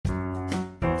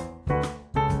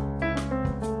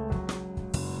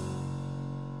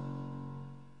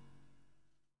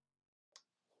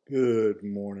Good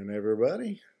morning,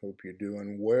 everybody. Hope you're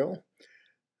doing well.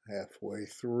 Halfway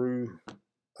through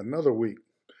another week.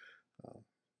 Uh,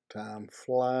 Time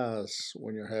flies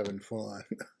when you're having fun.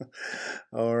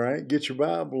 All right, get your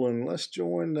Bible and let's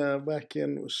join back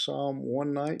in with Psalm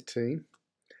 119.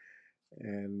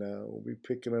 And we'll be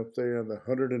picking up there in the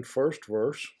 101st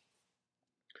verse.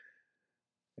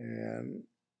 And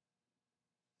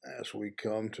as we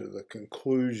come to the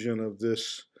conclusion of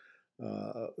this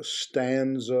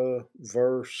stanza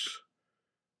verse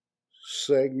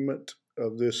segment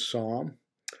of this psalm,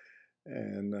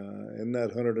 and in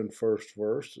that 101st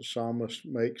verse, the psalmist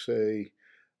makes a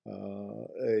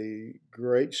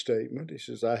great statement. He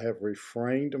says, I have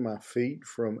refrained my feet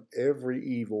from every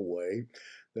evil way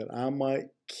that I might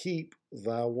keep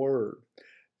thy word.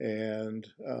 And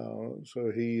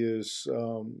so he is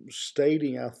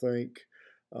stating, I think,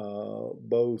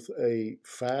 both a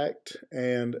fact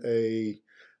and a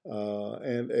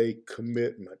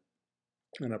commitment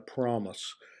and a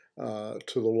promise to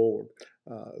the Lord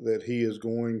that He is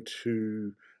going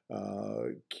to uh,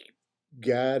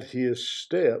 guide his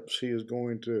steps. He is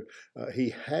going to,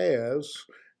 he has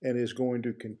and is going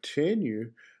to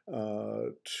continue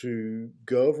to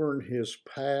govern his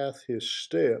path, his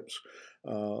steps,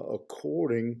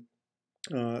 according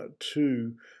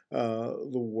to the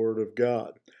Word of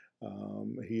God.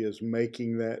 He is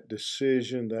making that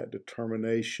decision, that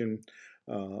determination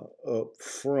up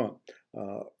front,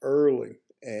 early.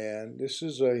 And this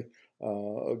is a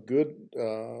good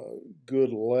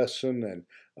lesson, and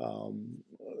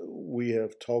we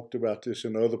have talked about this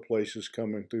in other places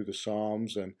coming through the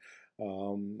Psalms, and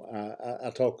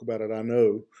I talk about it. I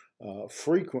know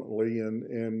frequently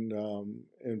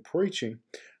in preaching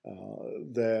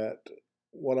that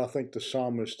what I think the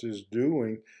psalmist is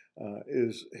doing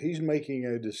is he's making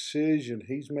a decision,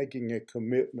 he's making a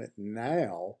commitment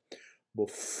now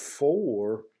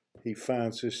before he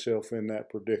finds himself in that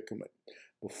predicament,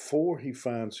 before he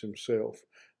finds himself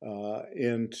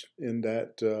in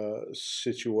that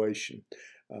situation,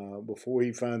 before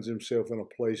he finds himself in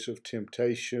a place of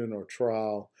temptation or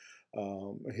trial.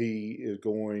 He's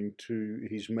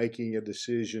making a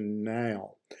decision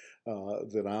now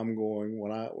that I'm going,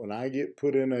 when I get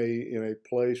put in a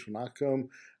place, when I come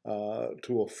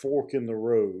to a fork in the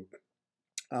road,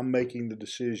 I'm making the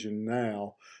decision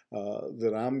now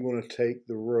that I'm going to take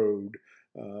the road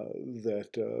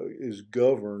that is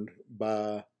governed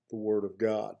by the Word of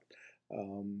God.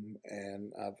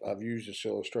 And I've used this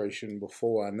illustration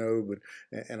before, I know,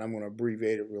 and I'm going to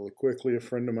abbreviate it really quickly. A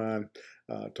friend of mine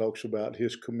talks about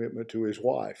his commitment to his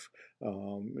wife,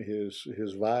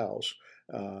 his vows,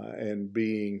 and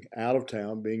being out of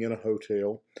town, being in a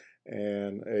hotel,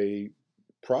 and a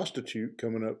prostitute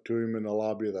coming up to him in the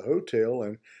lobby of the hotel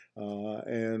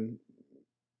and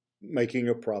making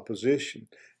a proposition.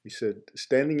 He said,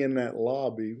 standing in that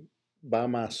lobby by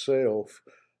myself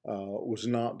was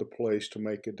not the place to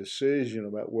make a decision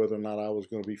about whether or not I was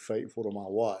going to be faithful to my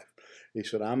wife. He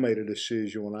said, I made a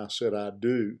decision when I said I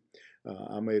do.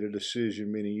 I made a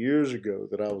decision many years ago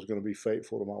that I was going to be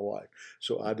faithful to my wife.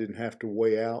 So I didn't have to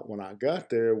weigh out when I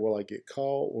got there, will I get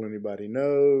caught? Will anybody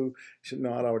know? He said,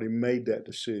 no, I'd already made that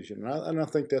decision. And I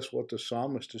think that's what the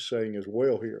psalmist is saying as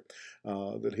well here,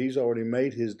 that he's already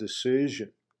made his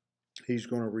decision. He's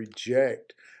going to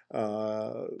reject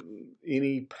uh,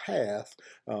 any path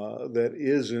that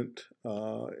isn't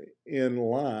in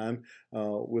line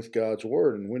with God's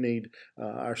word, and we need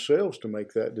ourselves to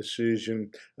make that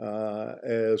decision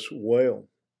as well.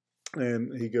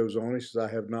 And he goes on, he says, I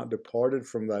have not departed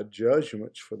from thy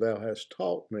judgments, for thou hast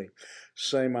taught me.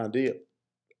 Same idea.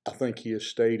 I think he is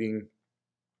stating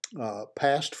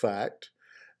past fact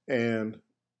and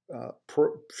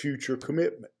future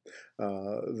commitment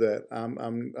that I'm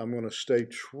going to stay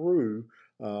true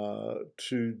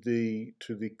to the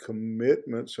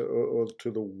commitments or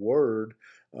to the word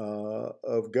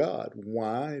of God.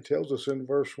 Why? It tells us in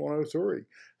verse 103,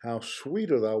 how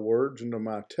sweet are thy words unto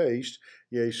my taste,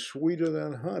 yea, sweeter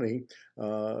than honey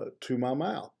to my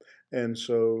mouth. And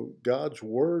so God's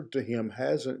word to him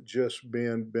hasn't just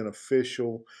been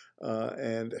beneficial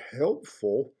and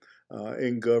helpful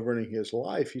in governing his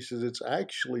life. He says it's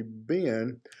actually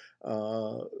been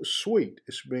sweet.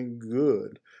 It's been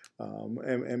good.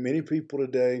 And many people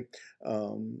today,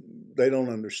 they don't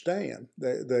understand.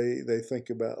 They think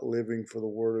about living for the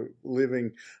word,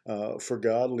 living for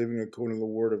God, living according to the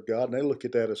word of God, and they look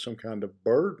at that as some kind of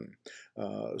burden,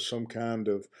 some kind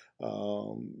of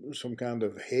some kind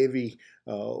of heavy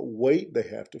weight they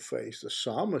have to face. The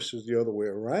psalmist is the other way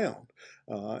around.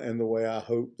 And the way I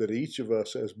hope that each of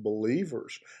us as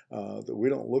believers, that we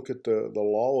don't look at the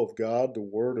law of God, the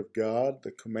Word of God,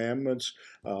 the commandments,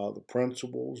 the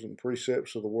principles and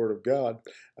precepts of the Word of God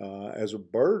as a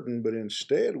burden, but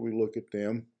instead we look at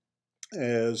them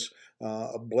as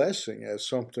a blessing, as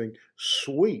something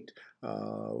sweet.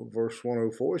 Verse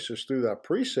 104 says, "Through thy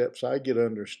precepts I get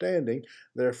understanding,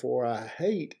 therefore I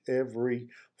hate every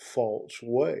false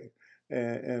way."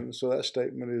 And so that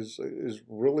statement is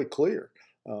really clear.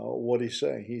 What he's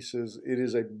saying, he says, it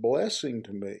is a blessing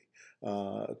to me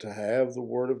to have the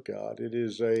Word of God. It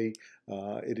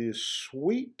is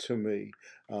sweet to me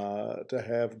to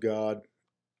have God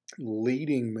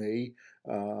leading me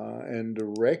and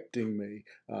directing me.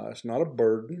 It's not a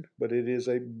burden, but it is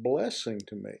a blessing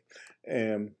to me.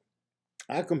 And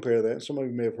I compare that, some of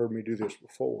you may have heard me do this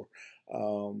before.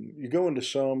 You go into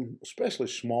some, especially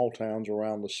small towns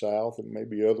around the South and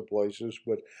maybe other places,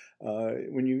 but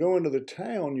when you go into the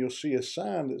town, you'll see a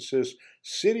sign that says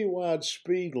citywide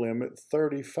speed limit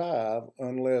 35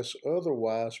 unless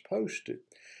otherwise posted.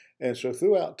 And so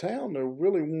throughout town, there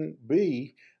really won't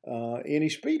be any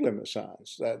speed limit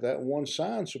signs. That one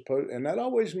sign supposed, and that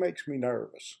always makes me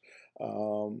nervous.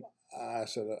 I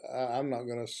said, I'm not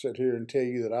going to sit here and tell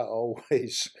you that I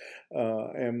always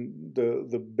am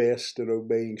the best at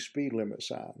obeying speed limit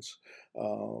signs.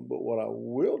 But what I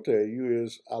will tell you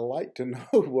is I like to know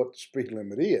what the speed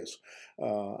limit is.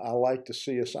 I like to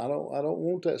see us. I don't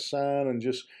want that sign and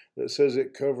just that says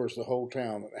it covers the whole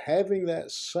town. Having that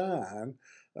sign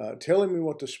telling me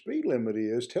what the speed limit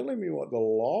is, telling me what the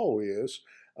law is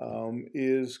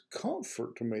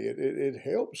comfort to me. It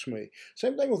helps me.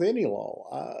 Same thing with any law.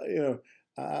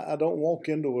 I don't walk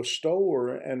into a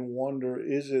store and wonder,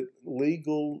 is it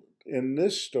legal in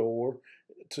this store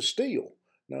to steal?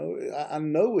 No, I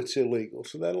know it's illegal,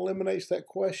 so that eliminates that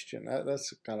question.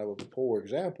 That's kind of a poor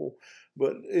example,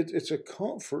 but it's a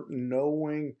comfort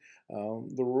knowing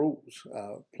the rules.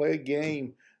 Play a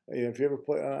game. If you ever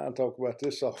play, I talk about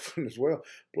this often as well.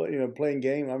 Playing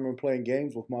game. I remember playing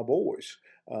games with my boys,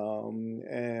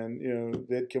 and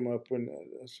they'd come up and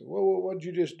I said, "Well, what did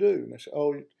you just do?" And I said,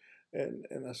 "Oh,"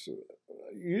 and I said,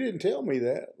 "You didn't tell me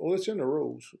that." Well, it's in the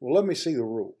rules. Well, let me see the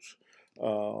rules.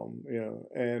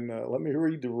 And let me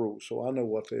read the rules so I know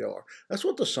what they are. That's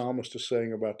what the psalmist is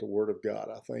saying about the Word of God,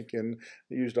 I think, and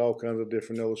he used all kinds of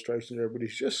different illustrations there, but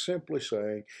he's just simply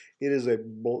saying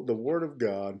the Word of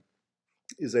God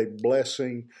is a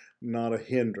blessing, not a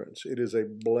hindrance. It is a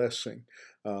blessing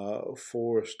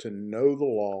for us to know the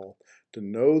law, to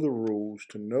know the rules,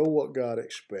 to know what God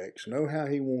expects, know how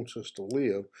He wants us to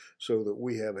live, so that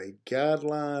we have a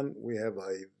guideline, we have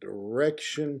a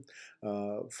direction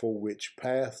for which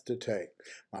path to take.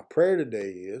 My prayer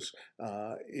today is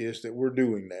that we're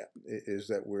doing that, is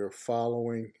that we're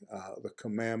following the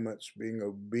commandments, being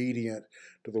obedient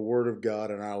to the Word of God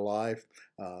in our life,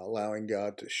 allowing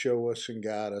God to show us and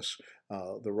guide us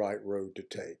the right road to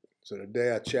take. So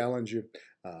today I challenge you,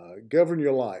 govern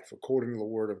your life according to the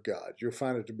Word of God. You'll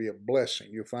find it to be a blessing.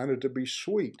 You'll find it to be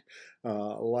sweet,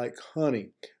 like honey,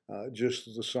 just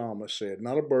as the psalmist said.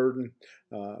 Not a burden,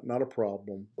 not a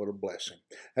problem, but a blessing.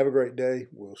 Have a great day.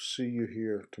 We'll see you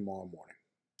here tomorrow morning.